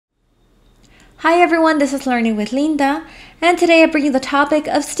Hi everyone, this is Learning with Linda, and today I bring you the topic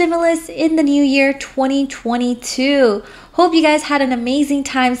of stimulus in the new year 2022. Hope you guys had an amazing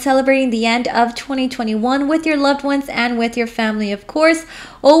time celebrating the end of 2021 with your loved ones and with your family, of course.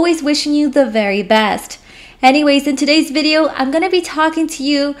 Always wishing you the very best. Anyways, in today's video, I'm going to be talking to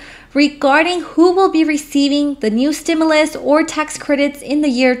you regarding who will be receiving the new stimulus or tax credits in the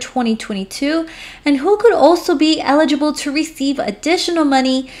year 2022 and who could also be eligible to receive additional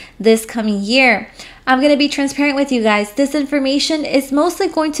money this coming year. I'm going to be transparent with you guys. This information is mostly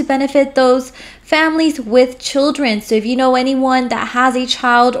going to benefit those families with children. So if you know anyone that has a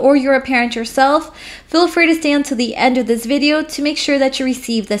child or you're a parent yourself, feel free to stay until the end of this video to make sure that you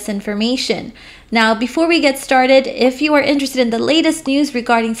receive this information. Now, before we get started, if you are interested in the latest news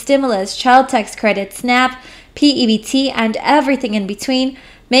regarding stimulus, child tax credit, SNAP, P-EBT, and everything in between,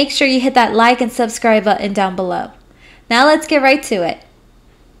 make sure you hit that like and subscribe button down below. Now let's get right to it.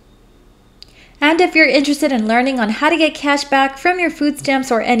 And if you're interested in learning on how to get cash back from your food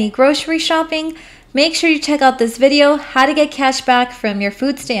stamps or any grocery shopping, make sure you check out this video, How to Get Cash Back from Your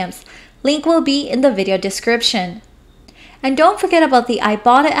Food Stamps. Link will be in the video description. And don't forget about the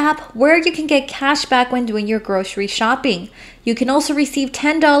Ibotta app, where you can get cash back when doing your grocery shopping. You can also receive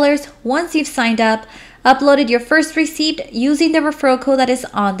 $10 once you've signed up, uploaded your first receipt using the referral code that is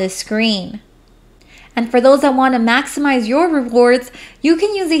on this screen. And for those that want to maximize your rewards, you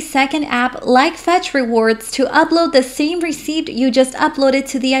can use a second app like Fetch Rewards to upload the same receipt you just uploaded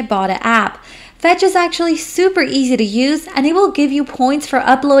to the Ibotta app. Fetch is actually super easy to use and it will give you points for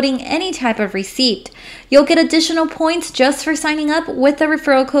uploading any type of receipt. You'll get additional points just for signing up with the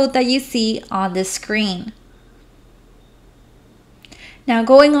referral code that you see on this screen. Now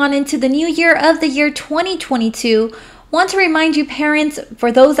going on into the new year of the year 2022, want to remind you parents,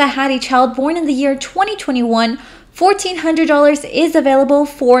 for those that had a child born in the year 2021, $1,400 is available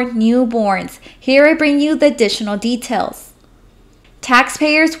for newborns. Here I bring you the additional details.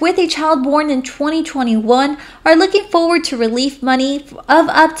 Taxpayers with a child born in 2021 are looking forward to relief money of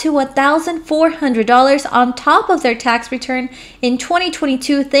up to $1,400 on top of their tax return in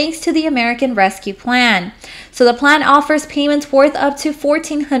 2022 thanks to the American Rescue Plan. So the plan offers payments worth up to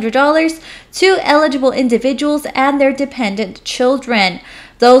 $1,400 to eligible individuals and their dependent children.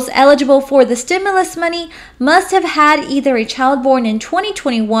 Those eligible for the stimulus money must have had either a child born in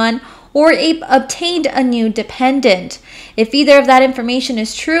 2021 or obtained a new dependent. If either of that information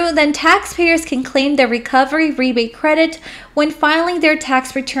is true, then taxpayers can claim their recovery rebate credit when filing their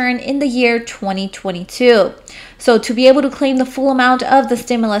tax return in the year 2022. So to be able to claim the full amount of the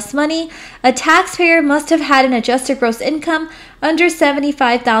stimulus money, a taxpayer must have had an adjusted gross income under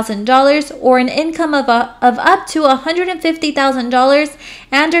 $75,000 or an income of up to $150,000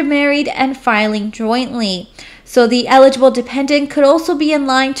 and are married and filing jointly. So the eligible dependent could also be in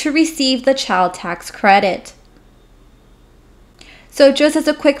line to receive the child tax credit. So just as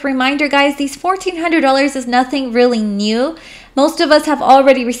a quick reminder, guys, these $1,400 is nothing really new. Most of us have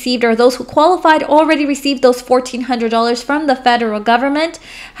already received, or those who qualified already received those $1,400 from the federal government.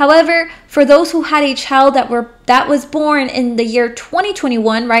 However, for those who had a child that was born in the year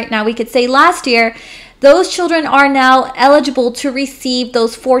 2021, right now we could say last year, those children are now eligible to receive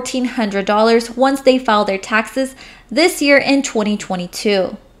those $1,400 once they file their taxes this year in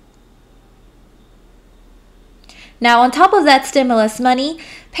 2022. Now, on top of that stimulus money,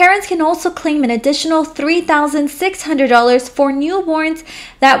 parents can also claim an additional $3,600 for newborns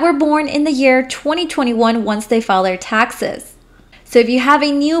that were born in the year 2021 once they file their taxes. So if you have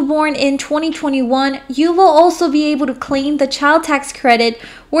a newborn in 2021, you will also be able to claim the child tax credit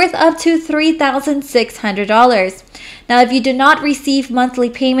worth up to $3,600. Now, if you do not receive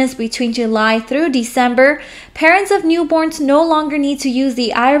monthly payments between July through December, parents of newborns no longer need to use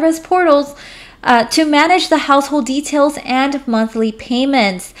the IRS portals to manage the household details and monthly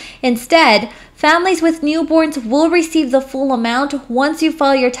payments. Instead, families with newborns will receive the full amount once you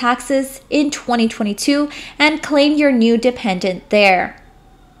file your taxes in 2022 and claim your new dependent there.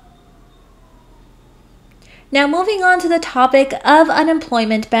 Now moving on to the topic of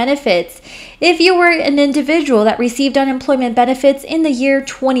unemployment benefits. If you were an individual that received unemployment benefits in the year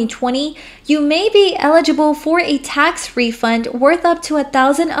 2020, you may be eligible for a tax refund worth up to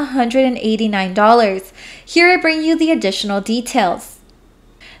 $1,189. Here I bring you the additional details.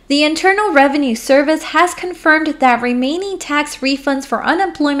 The Internal Revenue Service has confirmed that remaining tax refunds for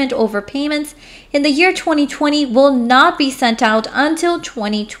unemployment overpayments in the year 2020 will not be sent out until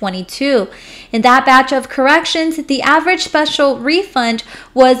 2022. In that batch of corrections, the average special refund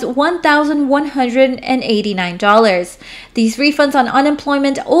was $1,189. These refunds on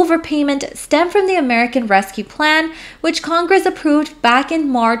unemployment overpayment stem from the American Rescue Plan, which Congress approved back in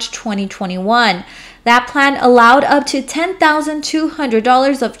March 2021. That plan allowed up to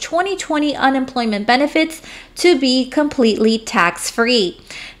 $10,200 of 2020 unemployment benefits to be completely tax-free.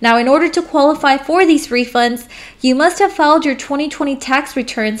 Now, in order to qualify for these refunds, you must have filed your 2020 tax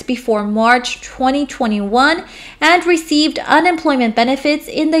returns before March 2021 and received unemployment benefits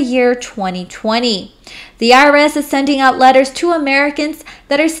in the year 2020. The IRS is sending out letters to Americans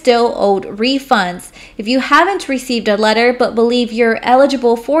that are still owed refunds. If you haven't received a letter but believe you're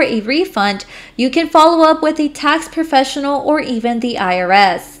eligible for a refund, you can follow up with a tax professional or even the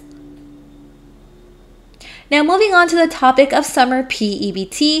IRS. Now, moving on to the topic of summer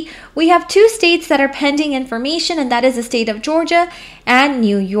P-EBT, we have two states that are pending information, and that is the state of Georgia and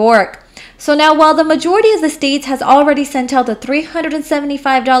New York. So now, while the majority of the states has already sent out the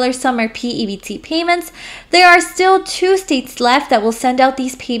 $375 summer P-EBT payments, there are still two states left that will send out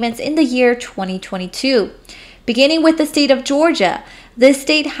these payments in the year 2022. Beginning with the state of Georgia, this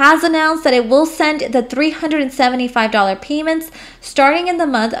state has announced that it will send the $375 payments starting in the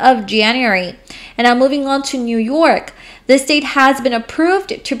month of January. And now moving on to New York. This state has been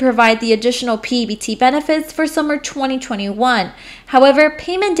approved to provide the additional P-EBT benefits for summer 2021. However,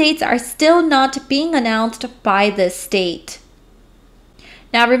 payment dates are still not being announced by this state.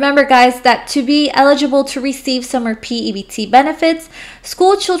 Now remember, guys, that to be eligible to receive summer P-EBT benefits,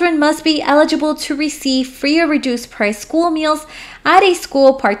 school children must be eligible to receive free or reduced price school meals at a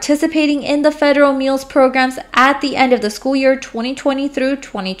school participating in the federal meals programs at the end of the school year 2020 through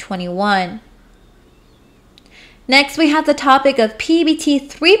 2021. Next, we have the topic of P-EBT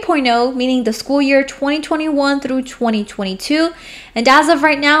 3.0, meaning the school year 2021 through 2022. And as of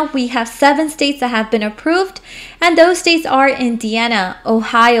right now, we have 7 states that have been approved. And those states are Indiana,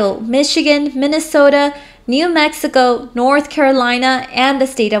 Ohio, Michigan, Minnesota, New Mexico, North Carolina, and the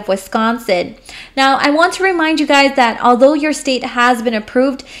state of Wisconsin. Now, I want to remind you guys that although your state has been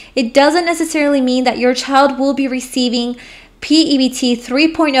approved, it doesn't necessarily mean that your child will be receiving P-EBT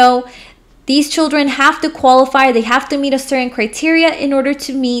 3.0. These children have to qualify. They have to meet a certain criteria in order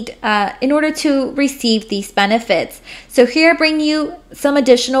to receive these benefits. So here I bring you some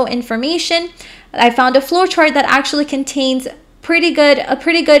additional information. I found a flowchart that actually contains pretty good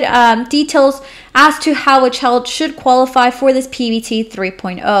details as to how a child should qualify for this P-EBT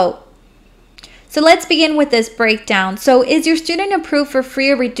 3.0. So let's begin with this breakdown. So is your student approved for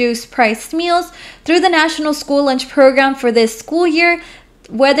free or reduced price meals through the National School Lunch Program for this school year?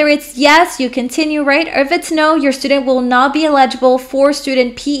 Whether it's yes, you continue, right? Or if it's no, your student will not be eligible for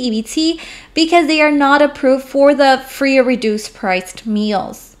student P-EBT because they are not approved for the free or reduced priced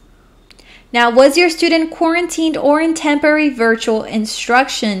meals. Now, was your student quarantined or in temporary virtual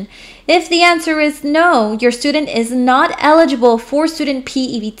instruction? If the answer is no, your student is not eligible for student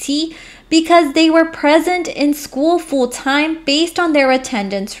P-EBT because they were present in school full-time based on their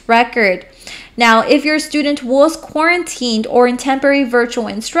attendance record. Now, if your student was quarantined or in temporary virtual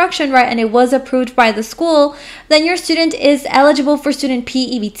instruction, right, and it was approved by the school, then your student is eligible for student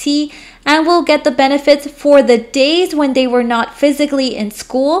P-EBT and will get the benefits for the days when they were not physically in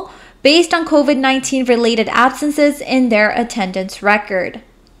school based on COVID-19 related absences in their attendance record.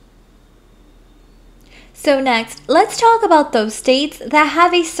 So next, let's talk about those states that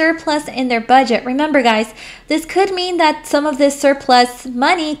have a surplus in their budget. Remember, guys, this could mean that some of this surplus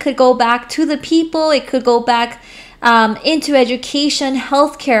money could go back to the people. It could go back into education,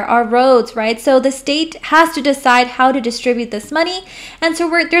 healthcare, our roads, right? So the state has to decide how to distribute this money. And so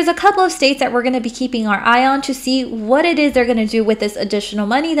there's a couple of states that we're going to be keeping our eye on to see what it is they're going to do with this additional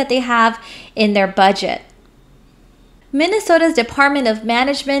money that they have in their budget. Minnesota's Department of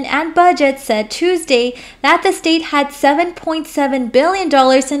Management and Budget said Tuesday that the state had $7.7 billion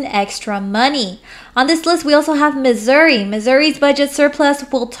in extra money. On this list, we also have Missouri. Missouri's budget surplus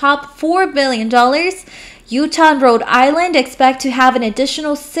will top $4 billion. Utah and Rhode Island expect to have an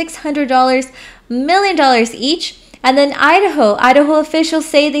additional $600 million each. And then Idaho. Idaho officials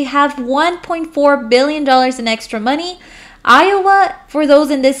say they have $1.4 billion in extra money. Iowa, for those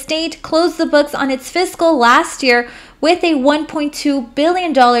in this state, closed the books on its fiscal last year with a $1.2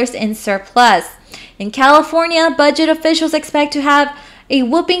 billion in surplus. In California, budget officials expect to have a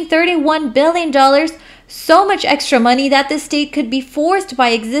whopping $31 billion, so much extra money that the state could be forced by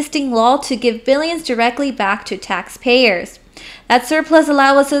existing law to give billions directly back to taxpayers. That surplus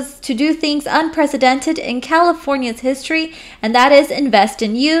allows us to do things unprecedented in California's history, and that is invest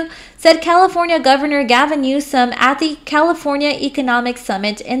in you, said California Governor Gavin Newsom at the California Economic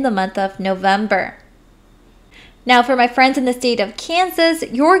Summit in the month of November. Now, for my friends in the state of Kansas,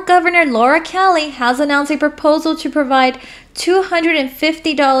 your Governor Laura Kelly has announced a proposal to provide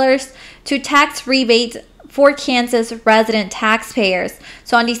 $250 to tax rebates for Kansas resident taxpayers.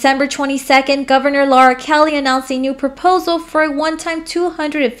 So on December 22nd, Governor Laura Kelly announced a new proposal for a one-time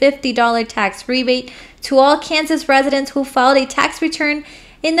 $250 tax rebate to all Kansas residents who filed a tax return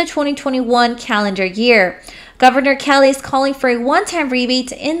in the 2021 calendar year. Governor Kelly is calling for a one-time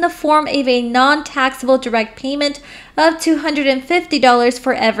rebate in the form of a non-taxable direct payment of $250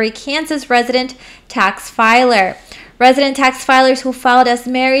 for every Kansas resident tax filer. Resident tax filers who filed as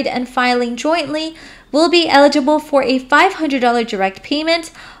married and filing jointly will be eligible for a $500 direct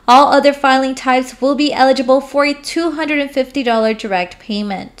payment. All other filing types will be eligible for a $250 direct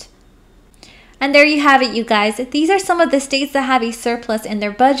payment. And there you have it, you guys. These are some of the states that have a surplus in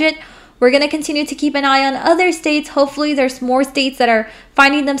their budget. We're going to continue to keep an eye on other states. Hopefully there's more states that are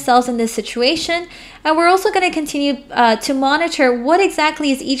finding themselves in this situation. And we're also going to continue to monitor what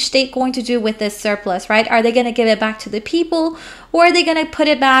exactly is each state going to do with this surplus, right? Are they going to give it back to the people, or are they going to put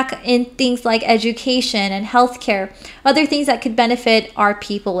it back in things like education and healthcare, other things that could benefit our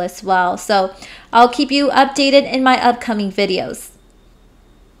people as well? So I'll keep you updated in my upcoming videos.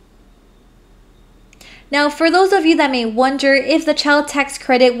 Now, for those of you that may wonder if the child tax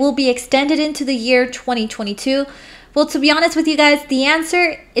credit will be extended into the year 2022, well, to be honest with you guys, the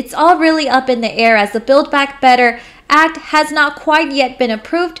answer, it's all really up in the air, as the Build Back Better Act has not quite yet been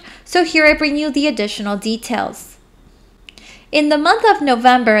approved. So here I bring you the additional details. In the month of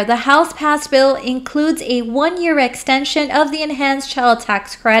November, the House passed bill includes a one-year extension of the enhanced child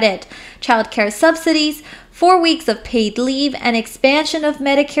tax credit, child care subsidies, 4 weeks of paid leave, and expansion of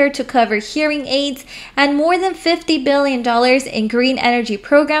Medicare to cover hearing aids, and more than $50 billion in green energy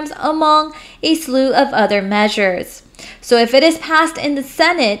programs, among a slew of other measures. So if it is passed in the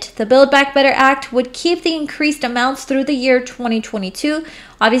Senate, the Build Back Better Act would keep the increased amounts through the year 2022.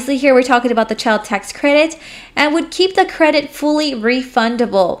 Obviously here we're talking about the child tax credit, and would keep the credit fully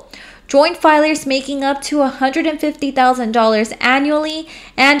refundable. Joint filers making up to $150,000 annually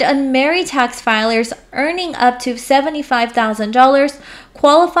and unmarried tax filers earning up to $75,000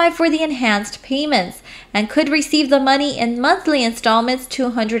 qualify for the enhanced payments and could receive the money in monthly installments,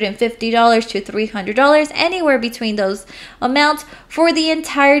 $250 to $300, anywhere between those amounts, for the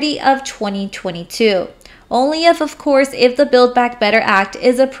entirety of 2022. Only if, of course, if the Build Back Better Act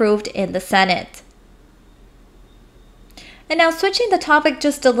is approved in the Senate. And now, switching the topic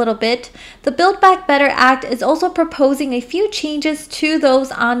just a little bit, the Build Back Better Act is also proposing a few changes to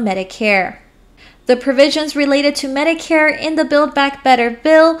those on Medicare. The provisions related to Medicare in the Build Back Better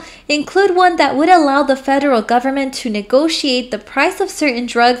bill include one that would allow the federal government to negotiate the price of certain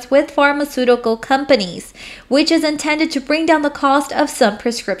drugs with pharmaceutical companies, which is intended to bring down the cost of some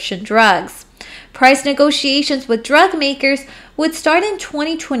prescription drugs. Price negotiations with drug makers would start in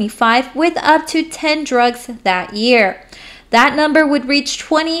 2025 with up to 10 drugs that year. That number would reach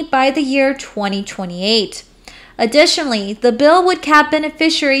 20 by the year 2028. Additionally, the bill would cap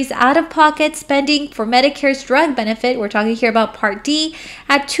beneficiaries' out-of-pocket spending for Medicare's drug benefit, we're talking here about Part D,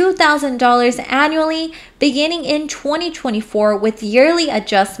 at $2,000 annually beginning in 2024 with yearly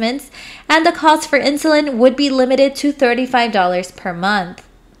adjustments, and the cost for insulin would be limited to $35 per month.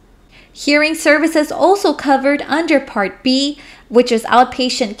 Hearing services also covered under Part B, which is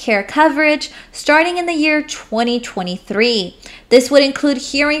outpatient care coverage, starting in the year 2023. This would include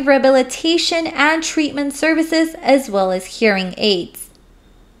hearing rehabilitation and treatment services, as well as hearing aids.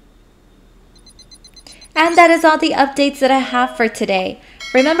 And that is all the updates that I have for today.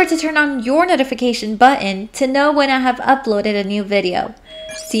 Remember to turn on your notification button to know when I have uploaded a new video.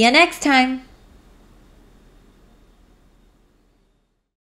 See you next time!